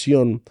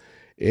asimilación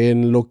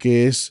en lo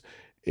que es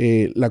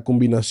la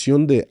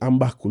combinación de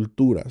ambas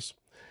culturas.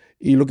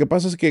 Y lo que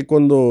pasa es que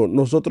cuando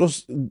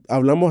nosotros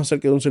hablamos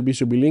acerca de un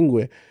servicio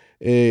bilingüe,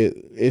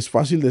 es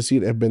fácil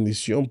decir es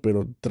bendición,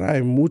 pero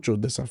trae muchos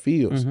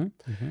desafíos. ujú,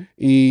 ujú.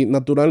 Y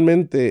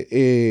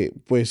naturalmente,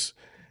 pues,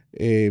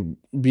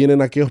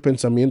 vienen aquellos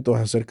pensamientos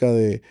acerca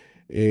de,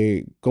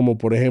 como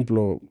por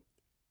ejemplo,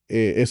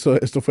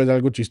 esto fue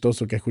algo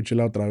chistoso que escuché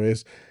la otra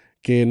vez,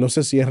 que no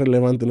sé si es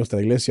relevante en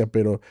nuestra iglesia,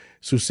 pero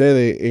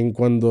sucede en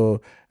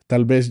cuando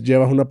tal vez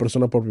llevas una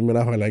persona por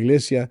primera vez a la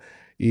iglesia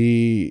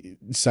y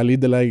salís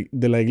de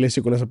la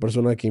iglesia con esa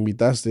persona que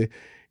invitaste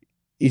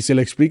y se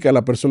le explica a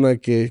la persona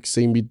que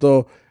se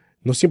invitó,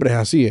 no siempre es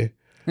así, ¿eh?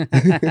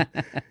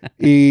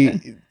 Y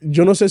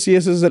yo no sé si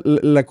esa es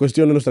la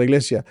cuestión de nuestra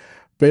iglesia,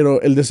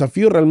 pero el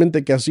desafío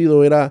realmente que ha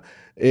sido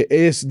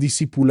es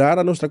discipular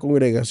a nuestra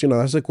congregación, a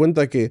darse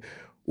cuenta que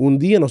un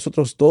día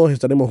nosotros todos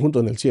estaremos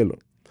juntos en el cielo.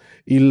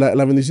 Y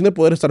la bendición de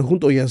poder estar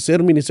juntos y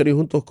hacer ministerio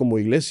juntos como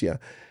iglesia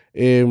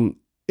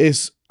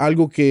es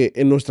algo que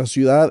en nuestra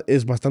ciudad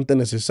es bastante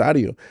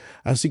necesario.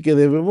 Así que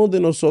debemos de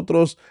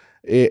nosotros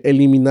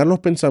eliminar los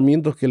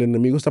pensamientos que el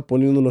enemigo está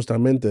poniendo en nuestra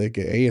mente de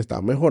que hey,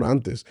 estaba mejor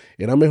antes,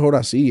 era mejor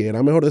así,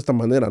 era mejor de esta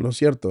manera, ¿no es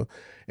cierto?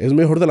 Es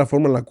mejor de la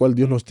forma en la cual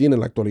Dios nos tiene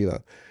en la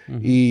actualidad. Ujú,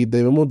 Y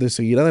debemos de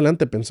seguir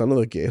adelante pensando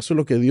de que eso es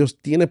lo que Dios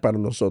tiene para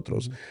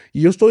nosotros. ujú,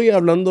 Y yo estoy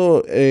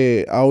hablando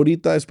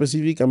ahorita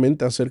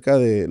específicamente acerca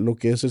de lo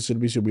que es el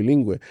servicio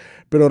bilingüe,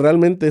 pero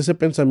realmente ese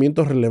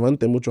pensamiento es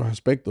relevante en muchos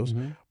aspectos,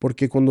 ujú,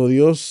 porque cuando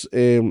Dios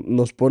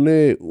nos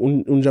pone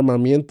un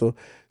llamamiento,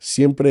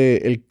 siempre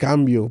el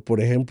cambio, por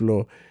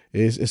ejemplo,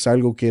 es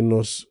algo que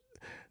nos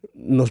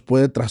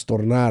puede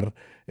trastornar.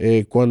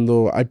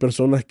 Cuando hay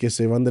personas que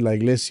se van de la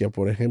iglesia,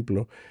 por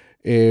ejemplo,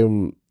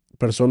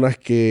 personas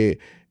que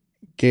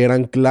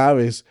eran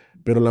claves,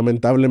 pero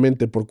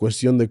lamentablemente por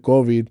cuestión de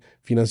COVID,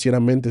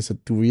 financieramente se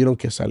tuvieron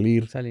que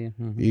salir salí,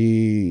 ujú.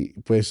 y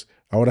pues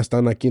ahora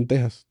están aquí en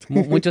Texas.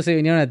 Muchos se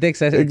vinieron a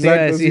Texas, te iba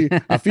a Exacto, decir. sí.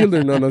 A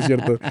Fielder, no, no es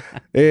cierto.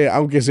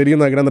 Aunque sería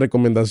una gran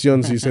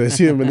recomendación si se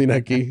deciden venir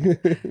aquí.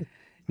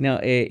 No,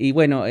 y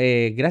bueno,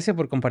 gracias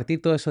por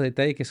compartir todos esos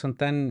detalles que son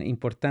tan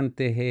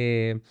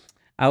importantes.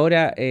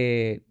 Ahora,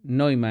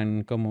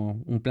 Neumann,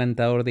 como un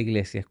plantador de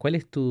iglesias, ¿cuál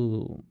es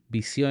tu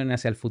visión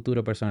hacia el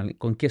futuro personal?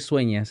 ¿Con qué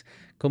sueñas?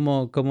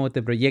 ¿Cómo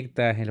te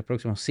proyectas en los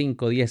próximos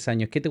 5 o 10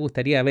 años? ¿Qué te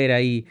gustaría ver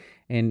ahí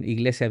en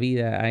Iglesia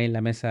Vida, ahí en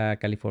la Mesa,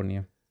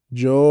 California?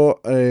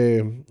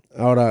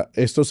 Ahora,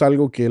 esto es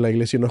algo que la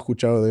iglesia no ha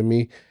escuchado de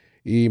mí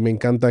y me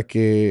encanta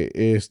que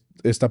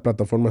esta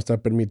plataforma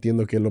está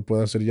permitiendo que lo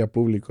pueda hacer ya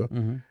público,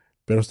 Ujú,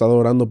 pero he estado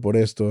orando por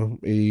esto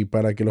y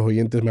para que los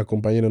oyentes me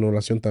acompañen en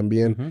oración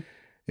también. ujú,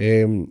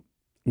 Em,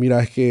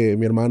 Mira, es que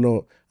mi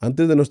hermano,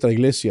 antes de nuestra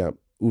iglesia,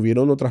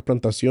 hubieron otras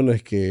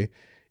plantaciones que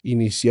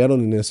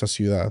iniciaron en esa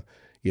ciudad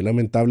y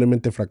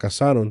lamentablemente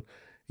fracasaron.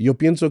 Y yo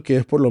pienso que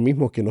es por lo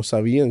mismo que no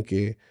sabían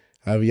que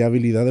había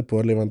habilidad de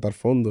poder levantar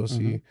fondos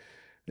ujú,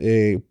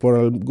 y por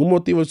algún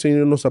motivo el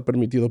Señor nos ha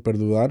permitido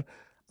perdurar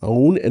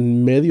aún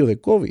en medio de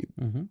COVID.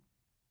 ujú.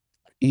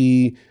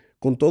 Y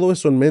con todo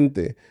eso en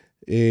mente,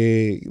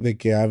 de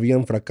que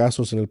habían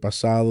fracasos en el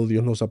pasado,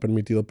 Dios nos ha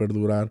permitido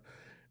perdurar.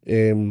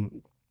 em,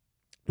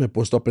 Me he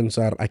puesto a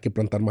pensar, hay que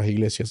plantar más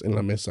iglesias en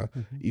la mesa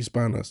Ujú.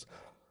 hispanas.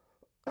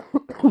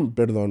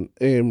 Perdón.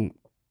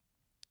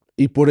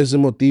 Y por ese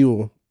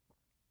motivo,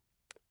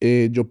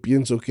 yo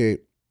pienso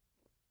que,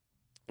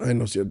 ay,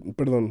 no sé,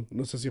 perdón,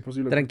 no sé si es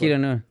posible cortar. Tranquilo,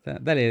 no.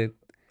 Dale,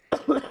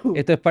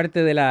 esto es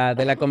parte de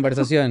la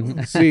conversación.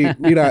 Sí,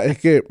 mira, es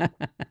que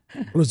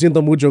lo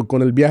siento mucho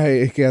con el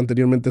viaje, es que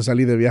anteriormente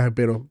salí de viaje,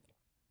 pero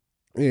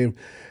eh,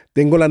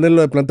 tengo el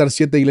anhelo de plantar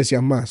 7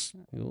 iglesias más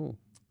Uh,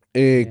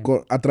 bien.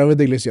 a través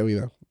de Iglesia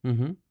Vida.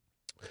 Ujú.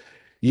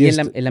 Y ¿Y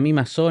en la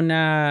misma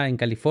zona, en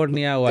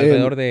California o em,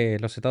 alrededor de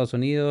los Estados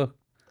Unidos?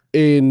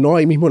 no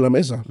hay mismo en la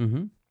mesa,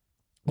 Ujú,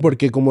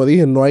 porque como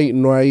dije, no hay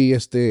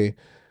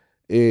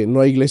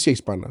iglesia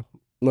hispana,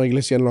 no hay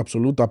iglesia en lo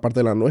absoluto, aparte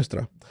de la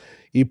nuestra.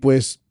 Y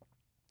pues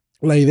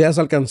la idea es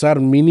alcanzar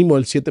mínimo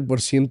el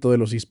 7% de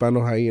los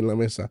hispanos ahí en la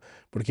mesa,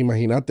 porque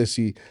imagínate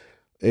si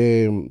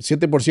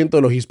 7%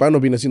 de los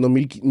hispanos viene siendo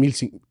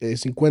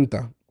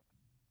 1050.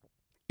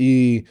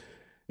 Y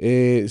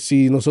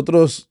si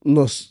nosotros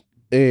nos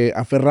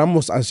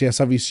aferramos hacia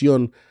esa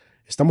visión,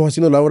 estamos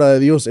haciendo la obra de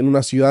Dios en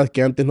una ciudad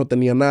que antes no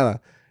tenía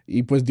nada.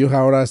 Y pues Dios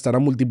ahora estará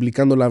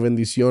multiplicando la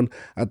bendición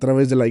a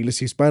través de la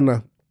iglesia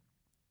hispana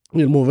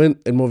y el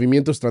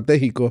movimiento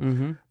estratégico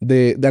ujú,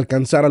 de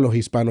alcanzar a los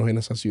hispanos en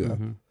esa ciudad.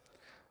 ujú.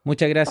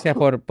 Muchas gracias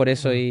por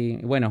eso y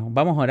bueno,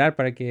 vamos a orar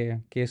para que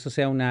eso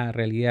sea una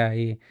realidad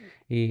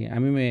y a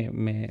mí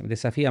me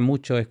desafía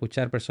mucho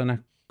escuchar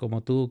personas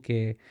como tú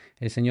que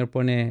el Señor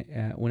pone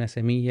una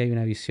semilla y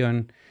una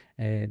visión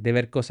de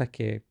ver cosas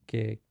que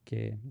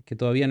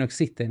todavía no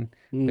existen,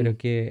 Mm, pero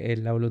que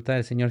en la voluntad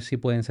del Señor sí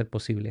pueden ser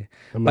posibles.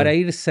 Para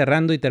amén. ir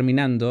cerrando y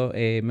terminando,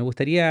 me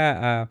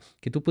gustaría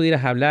que tú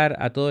pudieras hablar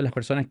a todas las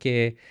personas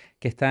que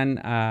están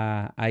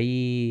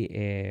ahí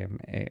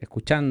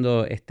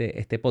escuchando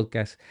este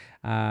podcast.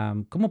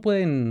 ¿Cómo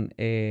pueden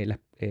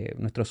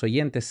nuestros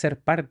oyentes ser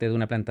parte de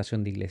una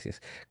plantación de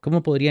iglesias?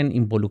 ¿Cómo podrían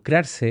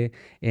involucrarse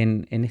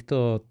en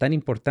esto tan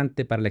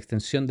importante para la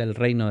extensión del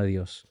reino de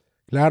Dios?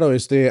 Claro,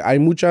 hay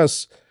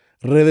muchas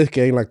redes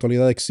que en la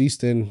actualidad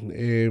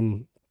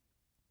existen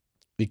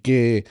y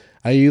que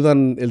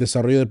ayudan el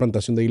desarrollo de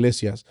plantación de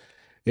iglesias.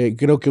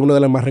 Creo que una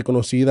de las más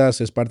reconocidas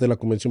es parte de la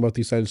Convención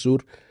Bautista del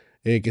Sur,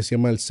 que se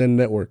llama el Zen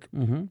Network.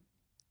 Ujú,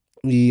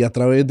 Y a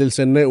través del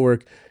Zen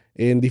Network,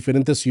 en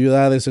diferentes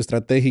ciudades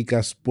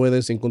estratégicas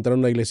puedes encontrar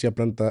una iglesia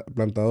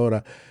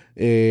plantadora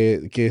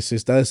que se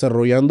está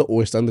desarrollando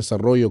o está en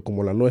desarrollo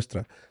como la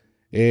nuestra.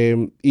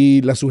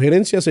 Y la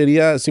sugerencia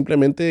sería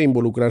simplemente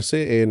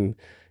involucrarse en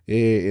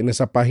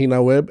esa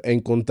página web,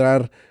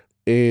 encontrar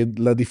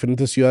las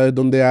diferentes ciudades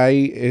donde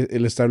hay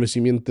el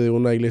establecimiento de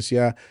una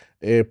iglesia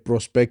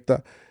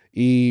prospecta.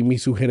 Y mi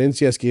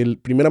sugerencia es que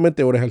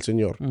primeramente ores al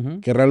Señor,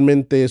 Ujú. que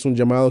realmente es un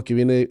llamado que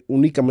viene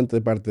únicamente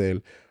de parte de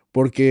Él.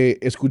 Porque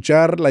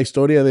escuchar la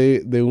historia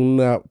de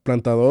un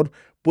plantador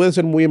puede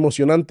ser muy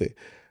emocionante,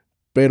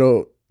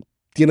 pero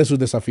tiene sus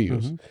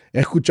desafíos. Ujú. He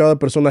escuchado de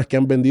personas que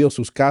han vendido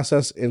sus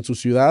casas en su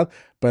ciudad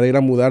para ir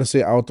a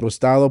mudarse a otro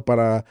estado,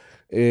 para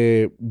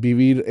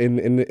vivir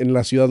en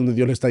la ciudad donde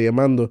Dios le está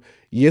llamando.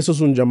 Y eso es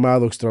un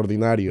llamado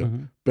extraordinario.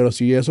 Ujú. Pero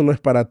si eso no es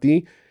para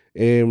ti,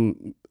 em,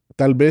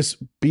 tal vez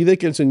pide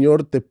que el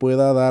Señor te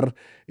pueda dar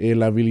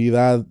la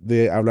habilidad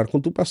de hablar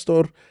con tu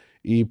pastor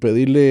y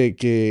pedirle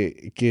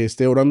que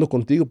esté orando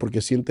contigo porque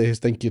sientes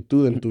esta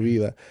inquietud en tu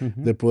vida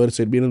Ujú. de poder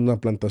servir en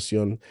una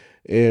plantación.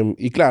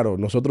 Y claro,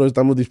 nosotros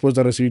estamos dispuestos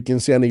a recibir quien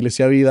sea en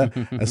Iglesia Vida,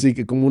 así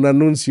que como un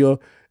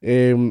anuncio,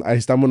 ahí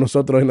estamos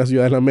nosotros en la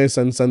Ciudad de la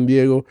Mesa, en San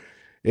Diego,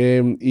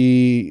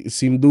 y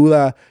sin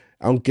duda,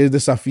 aunque es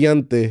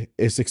desafiante,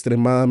 es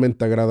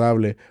extremadamente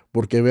agradable,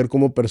 porque ver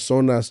cómo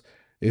personas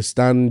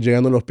están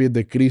llegando a los pies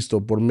de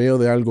Cristo por medio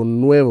de algo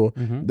nuevo,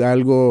 Ujú. de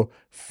algo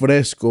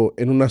fresco,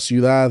 en una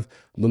ciudad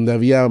donde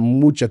había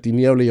mucha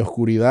tiniebla y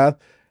oscuridad,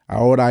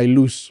 ahora hay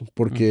luz, Ujú.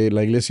 porque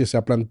la iglesia se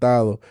ha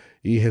plantado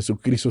y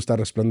Jesucristo está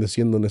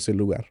resplandeciendo en ese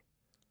lugar.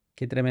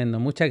 Qué tremendo.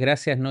 Muchas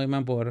gracias,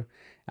 Noeman, por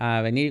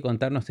venir y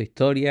contarnos tu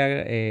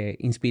historia,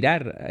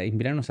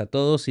 inspirarnos a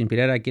todos,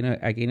 inspirar a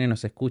quienes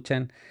nos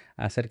escuchan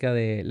acerca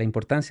de la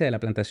importancia de la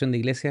plantación de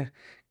iglesias,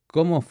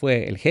 cómo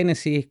fue el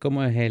génesis,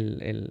 cómo es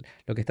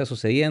lo que está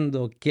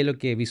sucediendo, qué es lo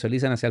que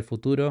visualizan hacia el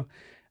futuro.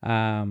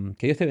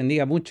 Que Dios te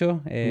bendiga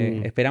mucho.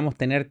 Mm, Esperamos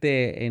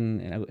tenerte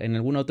en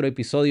algún otro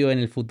episodio en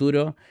el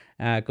futuro,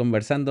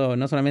 conversando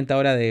no solamente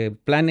ahora de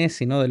planes,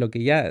 sino de lo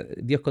que ya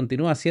Dios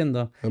continúa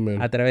haciendo a amén.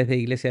 través de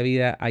Iglesia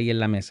Vida ahí en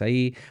la mesa.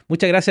 Y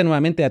muchas gracias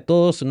nuevamente a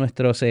todos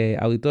nuestros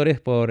auditores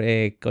por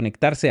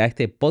conectarse a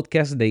este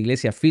podcast de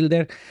Iglesia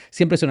Fielder.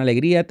 Siempre es una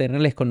alegría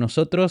tenerles con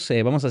nosotros.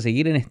 Vamos a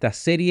seguir en esta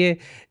serie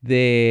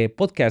de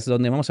podcasts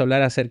donde vamos a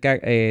hablar acerca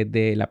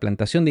de la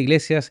plantación de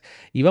iglesias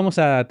y vamos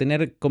a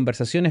tener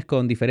conversaciones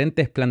con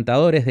diferentes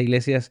plantadores de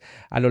iglesias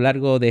a lo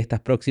largo de estas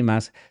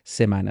próximas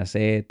semanas.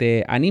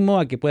 Te animo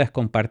a que puedas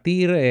compartir,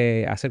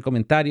 hacer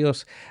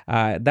comentarios,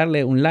 a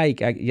darle un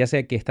like, ya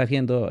sea que estás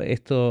viendo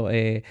esto,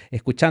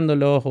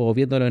 escuchándolo o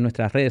viéndolo en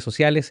nuestras redes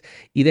sociales,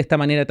 y de esta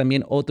manera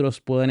también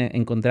otros pueden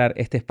encontrar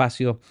este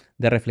espacio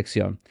de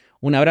reflexión.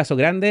 Un abrazo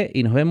grande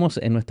y nos vemos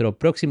en nuestro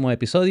próximo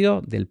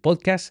episodio del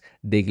podcast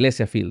de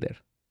Iglesia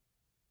Fielder.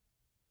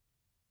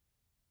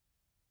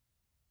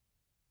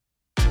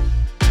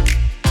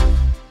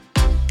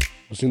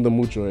 Lo siento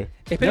mucho,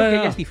 Espero que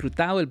hayas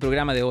disfrutado el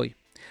programa de hoy.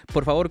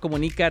 Por favor,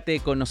 comunícate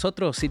con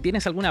nosotros si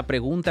tienes alguna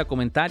pregunta o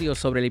comentario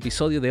sobre el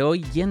episodio de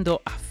hoy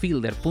yendo a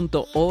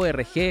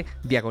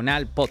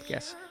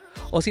fielder.org/podcast.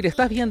 O si lo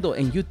estás viendo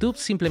en YouTube,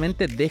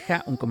 simplemente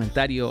deja un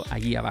comentario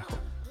allí abajo.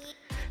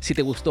 Si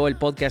te gustó el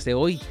podcast de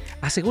hoy,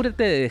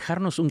 asegúrate de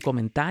dejarnos un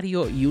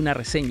comentario y una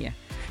reseña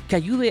que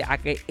ayude a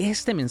que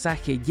este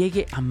mensaje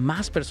llegue a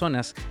más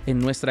personas en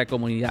nuestra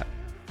comunidad.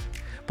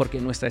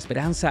 Porque nuestra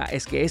esperanza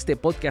es que este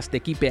podcast te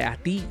equipe a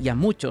ti y a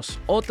muchos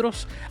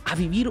otros a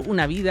vivir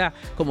una vida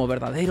como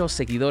verdaderos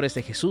seguidores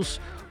de Jesús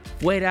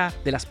fuera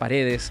de las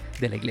paredes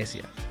de la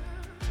iglesia.